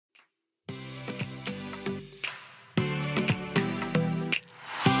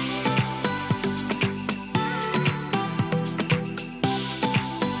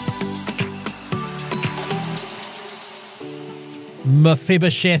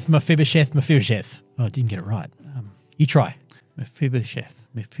Mephibosheth. Oh, I didn't get it right. You try.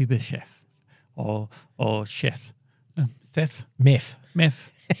 Mephibosheth, or Sheth, Seth, Meth.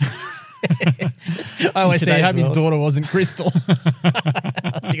 I always say, I hope his daughter wasn't Crystal.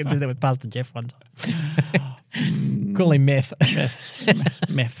 I think I did that with Pastor Jeff one time. Call him Meth.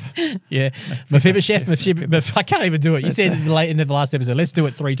 Meth. Yeah. Mephibosheth. I can't even do it. You said it late into the last episode. Let's do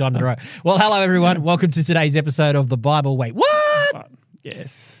it 3 times in a row. Well, hello, everyone. Welcome to today's episode of the Bible. Wait, what?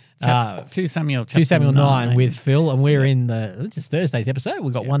 Yes. 2 Samuel 9 with Phil, and we're in it's just Thursday's episode.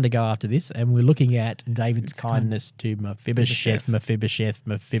 We've got one to go after this, and we're looking at David's kindness to Mephibosheth.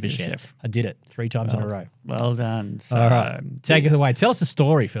 I did it 3 times in a row. Well done. So, all right, take it away. Tell us a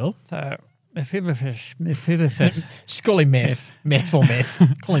story, Phil. So Mephibosheth. Just call him Meth.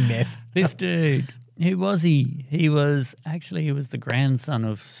 Call him Meth. This dude, who was he? He was the grandson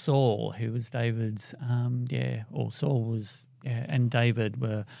of Saul, who was David's, Saul was, and David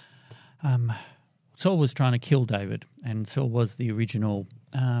were, Saul was trying to kill David, and Saul was the original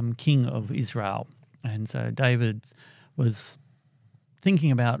king of Israel. And so David was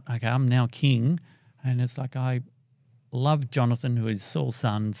thinking about, okay, I'm now king, and it's like I loved Jonathan, who is Saul's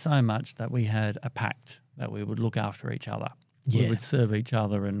son, so much that we had a pact that we would look after each other. Yeah. We would serve each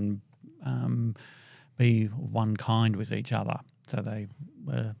other and be one kind with each other. So they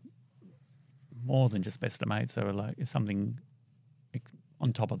were more than just best of mates. They were like something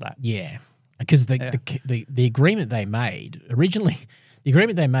on top of that. Yeah. Because the agreement they made, originally, the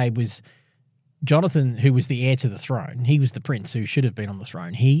agreement they made was Jonathan, who was the heir to the throne, he was the prince who should have been on the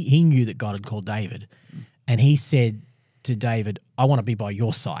throne. He knew that God had called David, and he said to David, I want to be by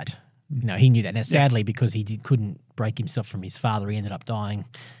your side. You know, he knew that. Now, sadly, because he couldn't break himself from his father, he ended up dying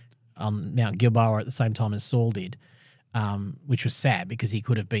on Mount Gilboa at the same time as Saul did, which was sad because he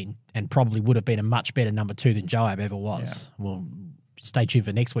could have been and probably would have been a much better number 2 than Joab ever was. Yeah. Well, stay tuned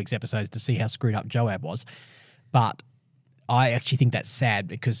for next week's episodes to see how screwed up Joab was. But I actually think that's sad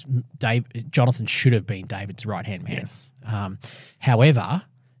because Jonathan should have been David's right-hand man. Yes. However,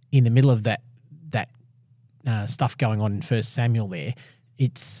 in the middle of that stuff going on in 1 Samuel there,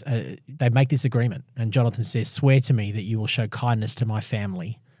 it's they make this agreement, and Jonathan says, swear to me that you will show kindness to my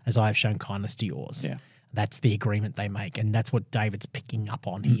family as I have shown kindness to yours. Yeah. That's the agreement they make, and that's what David's picking up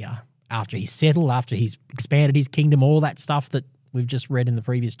on here. After he's settled, after he's expanded his kingdom, all that stuff that we've just read in the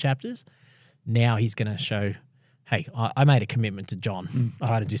previous chapters, now he's going to show, hey, I made a commitment to John. I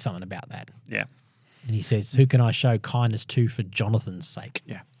had to do something about that. Yeah. And he says, who can I show kindness to for Jonathan's sake?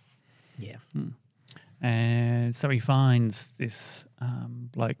 Yeah. Yeah. And so he finds this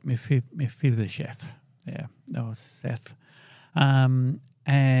bloke, Mephibosheth, Seth,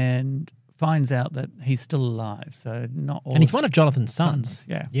 and finds out that he's still alive. So not all. And he's one of Jonathan's sons.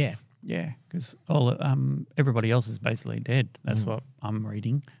 Yeah. Yeah. Yeah, because everybody else is basically dead. That's what I'm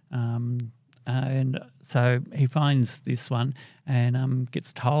reading. And so he finds this one and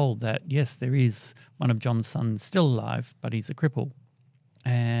gets told that, yes, there is one of John's sons still alive, but he's a cripple.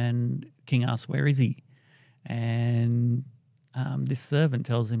 And King asks, where is he? And this servant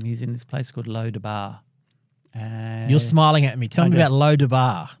tells him he's in this place called Lo-Debar. You're smiling at me. Tell me about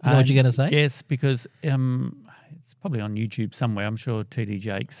Lo-Debar. Is that what you're going to say? Yes, because it's probably on YouTube somewhere. I'm sure T.D.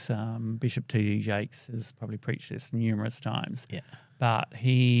 Jakes, Bishop T.D. Jakes has probably preached this numerous times. Yeah. But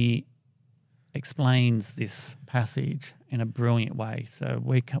he explains this passage in a brilliant way. So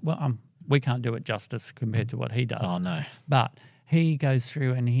we can't do it justice compared to what he does. Oh, no. But he goes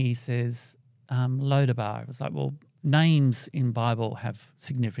through and he says, Lo-Debar. It was like, well, names in Bible have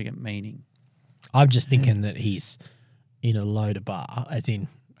significant meaning. I'm just thinking that he's in a Lo-Debar, as in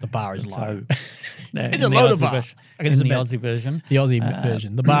the bar is low. It's a Lo-Debar. In the Aussie version. The Aussie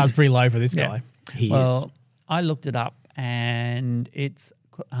version. The bar's pretty low for this guy. He is. I looked it up and it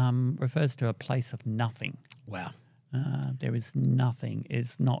refers to a place of nothing. Wow. There is nothing.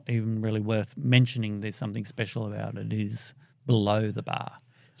 It's not even really worth mentioning there's something special about it. It is below the bar.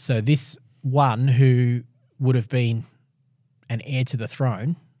 So this one who would have been an heir to the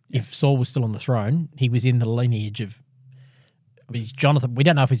throne, if Saul was still on the throne, he was in the lineage of Jonathan. We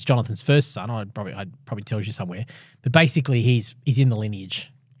don't know if it's Jonathan's first son. I'd probably tells you somewhere. But basically he's in the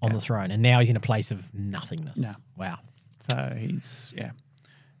lineage on the throne, and now he's in a place of nothingness. No. Wow. So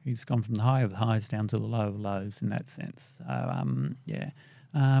he's gone from the high of the highs down to the low of lows in that sense. So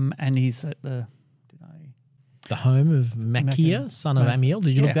and he's at the home of Machir, son of Amiel.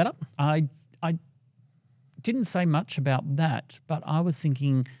 Did you look that up? I didn't say much about that, but I was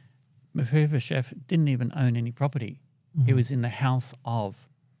thinking Mephibosheth didn't even own any property. He was in the house of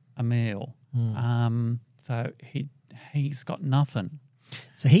Amiel. So he's got nothing.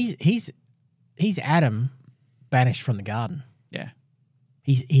 So he's Adam banished from the garden. Yeah.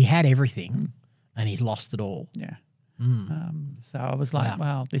 he had everything, and he's lost it all. Yeah. So I was like,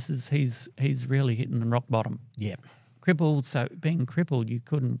 wow, he's really hitting the rock bottom. Yeah. Crippled, so being crippled, you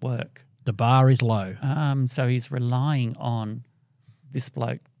couldn't work. The bar is low. So he's relying on this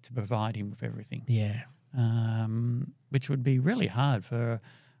bloke to provide him with everything. Yeah. Which would be really hard for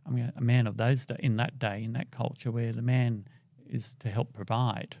a man of those in that day, in that culture, where the man is to help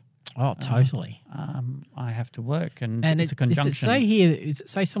provide. Oh, totally. I have to work, and it's a conjunction. Does it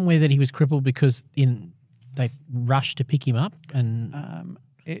say somewhere that he was crippled because they rushed to pick him up? And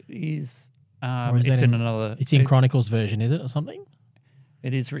it is. It's in another. It's in Chronicles version, is it, or something?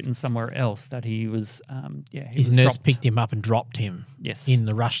 It is written somewhere else that he was. His nurse picked him up and dropped him. Yes. In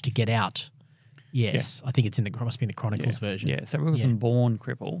the rush to get out. Yes, I think it's must be in the Chronicles version. Yeah, so he wasn't born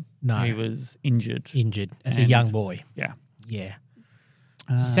crippled. No, he was injured. Injured as a young boy. Yeah, yeah.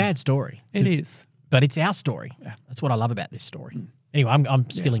 It's a sad story. It is, but it's our story. Yeah. That's what I love about this story. Anyway, I'm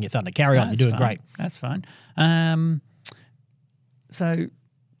stealing your thunder. Carry on. You're doing great. That's fine. So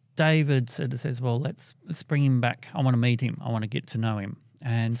David says, well, let's bring him back. I want to meet him. I want to get to know him.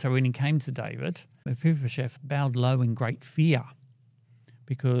 And so when he came to David, Mephibosheth bowed low in great fear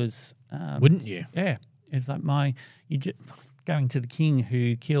because wouldn't you? Yeah, it's like going to the king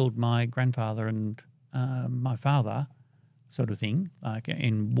who killed my grandfather and my father, sort of thing, like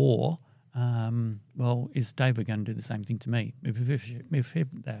in war. Well, is David going to do the same thing to me? Mephibosheth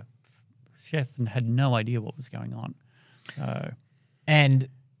had no idea what was going on. And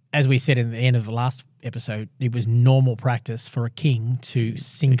as we said in the end of the last episode, it was normal practice for a king to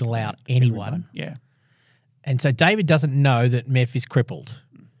single out anyone. Yeah. And so David doesn't know that Meph is crippled.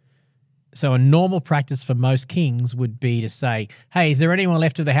 So a normal practice for most kings would be to say, hey, is there anyone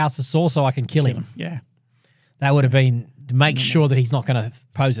left of the house of Saul so I can kill him? Yeah. That would have been to make sure that he's not going to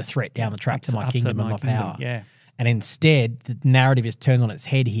pose a threat down the track to my kingdom and my power. Yeah. And instead, the narrative is turned on its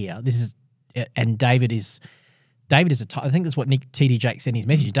head here. David is a type. I think that's what Nick T.D. Jake said in his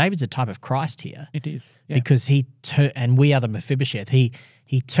message. David's a type of Christ here. It is. Yeah. Because and we are the Mephibosheth. He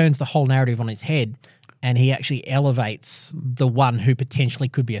turns the whole narrative on its head, and he actually elevates the one who potentially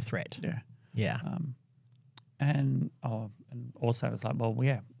could be a threat. Yeah. Yeah. And also it's like, well,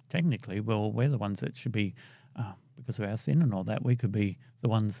 yeah, technically, we're the ones that should be, because of our sin and all that, we could be the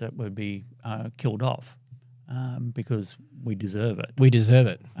ones that would be killed off because we deserve it. We deserve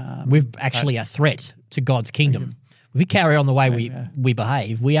it. We're actually a threat to God's kingdom. If we carry on the way we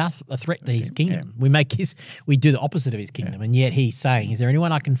behave, we are a threat to his kingdom. Yeah. We do the opposite of his kingdom, and yet he's saying, is there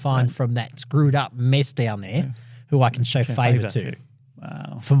anyone I can find from that screwed up mess down there who I can show favour to?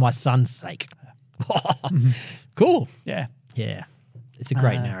 Wow. For my son's sake. Cool. Yeah. Yeah. It's a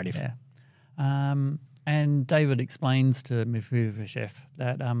great narrative. Yeah. And David explains to Mephibosheth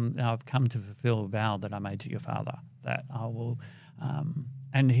that I've come to fulfill a vow that I made to your father, that I will,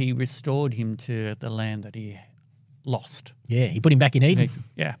 and he restored him to the land that he lost. Yeah, he put him back in Eden.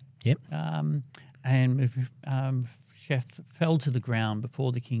 Yeah. Yep. And Mephibosheth fell to the ground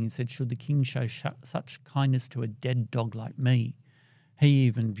before the king and said, should the king show such kindness to a dead dog like me? He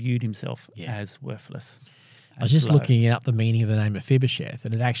even viewed himself as worthless. I was just looking up the meaning of the name Mephibosheth,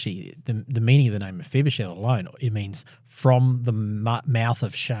 and it actually, the meaning of the name Mephibosheth alone, it means from the mouth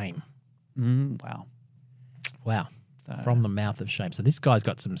of shame. Wow. Wow. From the mouth of shame. So this guy's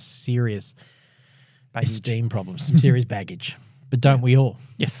got some serious esteem problems, some serious baggage. But don't we all?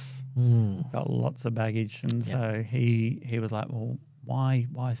 Yes. Got lots of baggage. And so he was like, well, why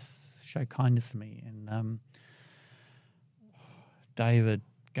show kindness to me? And David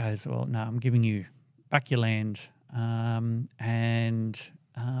goes, well, no, I'm giving you back your land and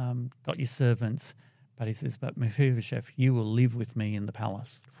got your servants. But he says, but Mephibosheth, you will live with me in the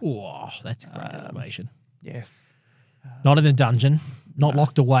palace. Whoa, that's a great elevation. Yes. Not in a dungeon, not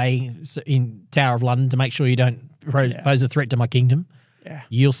locked away in Tower of London to make sure you don't pose a threat to my kingdom. Yeah.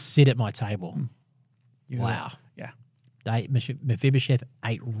 You'll sit at my table. Wow. Yeah. Mephibosheth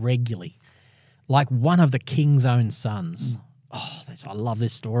ate regularly, like one of the king's own sons. Oh, I love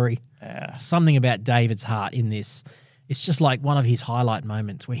this story. Yeah. Something about David's heart in this. It's just like one of his highlight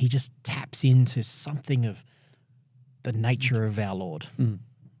moments where he just taps into something of the nature of our Lord.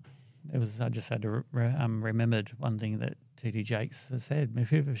 I just had to remembered one thing that T.D. Jakes has said.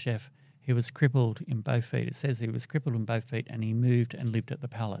 Mephibosheth, he was crippled in both feet. It says he was crippled in both feet, and he moved and lived at the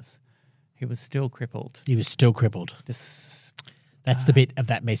palace. He was still crippled. He was still crippled. That's the bit of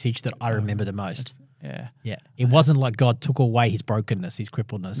that message that I remember the most. Yeah. Yeah. It wasn't like God took away his brokenness, his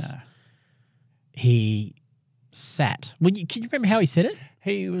crippledness. No. He sat. Can you remember how he said it?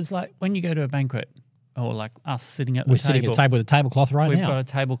 He was like, when you go to a banquet, or like us sitting at the We're table. sitting at a table with a tablecloth right now. We've got a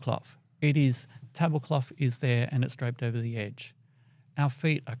tablecloth. Tablecloth is there and it's draped over the edge. our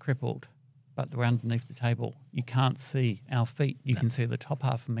feet are crippled, but we're underneath the table. You can't see our feet. You can see the top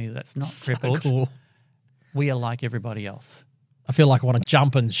half of me that's not crippled. Cool. We are like everybody else. I feel like I want to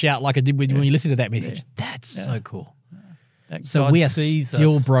jump and shout like I did when you listen to that message. Yeah. That's so cool. That So God we are sees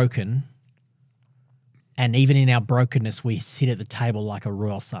still us. broken, and even in our brokenness, we sit at the table like a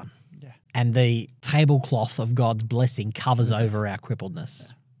royal son. Yeah. And the tablecloth of God's blessing covers over our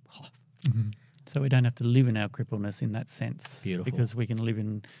crippledness. So we don't have to live in our crippledness in that sense. Beautiful. Because we can live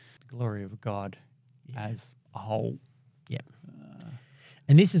in the glory of God as a whole. Yep.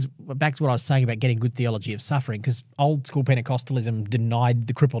 And this is back to what I was saying about getting good theology of suffering, because old school Pentecostalism denied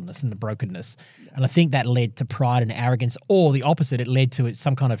the crippledness and the brokenness. And I think that led to pride and arrogance, or the opposite. It led to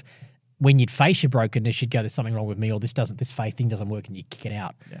some kind of, when you'd face your brokenness, you'd go, there's something wrong with me, or this faith thing doesn't work, and you kick it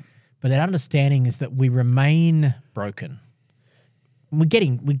out. Yeah. But that understanding is that we remain broken. We're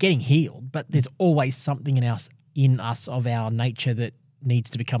getting healed, but there's always something in us of our nature that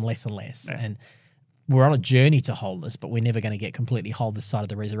needs to become less and less. Yeah. And we're on a journey to wholeness, but we're never going to get completely whole this side of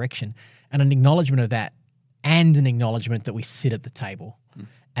the resurrection. And an acknowledgement of that, and an acknowledgement that we sit at the table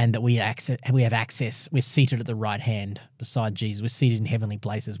and that we have access. We're seated at the right hand beside Jesus. We're seated in heavenly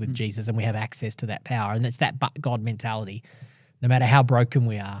places with Jesus, and we have access to that power. And that's that but God mentality. No matter how broken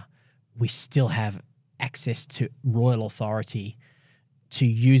we are, we still have access to royal authority to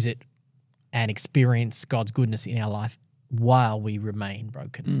use it and experience God's goodness in our life while we remain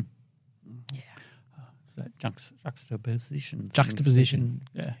broken. Yeah. So that juxtaposition. Juxtaposition.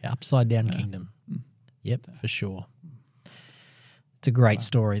 Yeah. Upside down kingdom. Yep, for sure. It's a great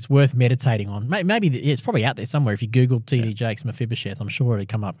story. It's worth meditating on. Maybe it's probably out there somewhere. If you Google T.D. Jakes Mephibosheth, I'm sure it'd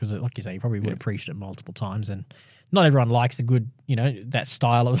come up, because, like you say, you probably would have preached it multiple times, and not everyone likes a good, that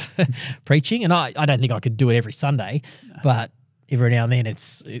style of preaching. And I don't think I could do it every Sunday, but every now and then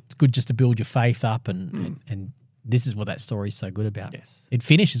it's good just to build your faith up, and this is what that story is so good about. Yes. It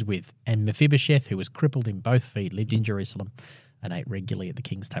finishes with, and Mephibosheth, who was crippled in both feet, lived in Jerusalem and ate regularly at the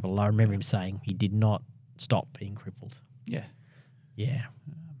king's table. I remember him saying he did not stop being crippled. Yeah. Yeah,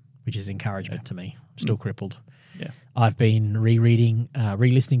 which is encouragement to me. I'm still crippled. Yeah. I've been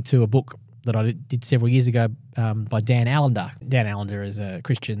re-listening to a book that I did several years ago by Dan Allender. Dan Allender is a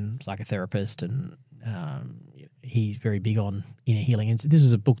Christian psychotherapist, and he's very big on inner healing. And this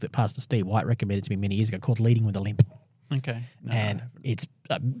was a book that Pastor Steve White recommended to me many years ago called Leading with a Limp. Okay. No, And it's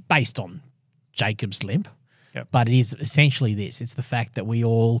based on Jacob's limp, Yep. but it is essentially this. It's the fact that we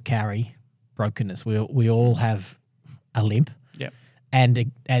all carry brokenness. We all have a limp. Yep.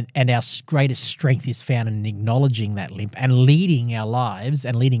 And our greatest strength is found in acknowledging that limp and leading our lives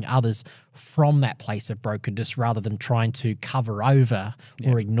and leading others from that place of brokenness, rather than trying to cover over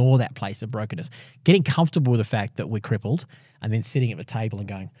or ignore that place of brokenness. Getting comfortable with the fact that we're crippled, and then sitting at the table and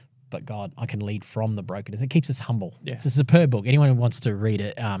going, but God, I can lead from the brokenness. It keeps us humble. Yeah. It's a superb book. Anyone who wants to read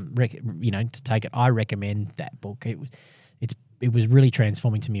it, to take it, I recommend that book. It was really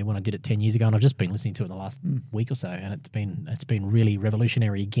transforming to me when I did it 10 years ago, and I've just been listening to it in the last week or so, and it's been really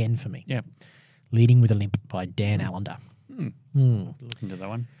revolutionary again for me. Yeah. Leading with a Limp by Dan Allender. Look into that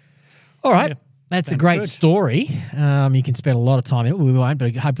one. All right. Yeah. That's a Sounds great good. story. You can spend a lot of time in it. We won't,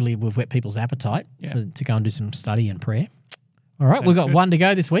 but hopefully we've whet people's appetite to go and do some study and prayer. All right. We've got good. one to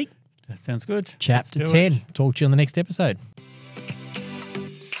go this week. That sounds good. Chapter Let's do 10. it. Talk to you on the next episode.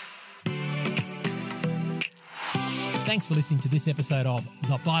 Thanks for listening to this episode of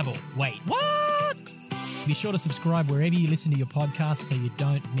The Bible. Wait, what? Be sure to subscribe wherever you listen to your podcast so you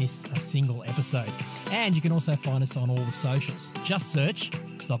don't miss a single episode. And you can also find us on all the socials. Just search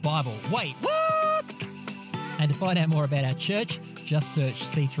The Bible. Wait, what? And to find out more about our church, just search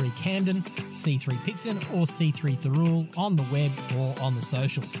C3 Camden, C3 Picton, or C3 Thirroul on the web or on the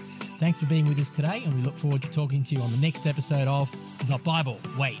socials. Thanks for being with us today, and we look forward to talking to you on the next episode of The Bible.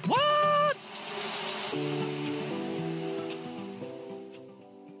 Wait, what?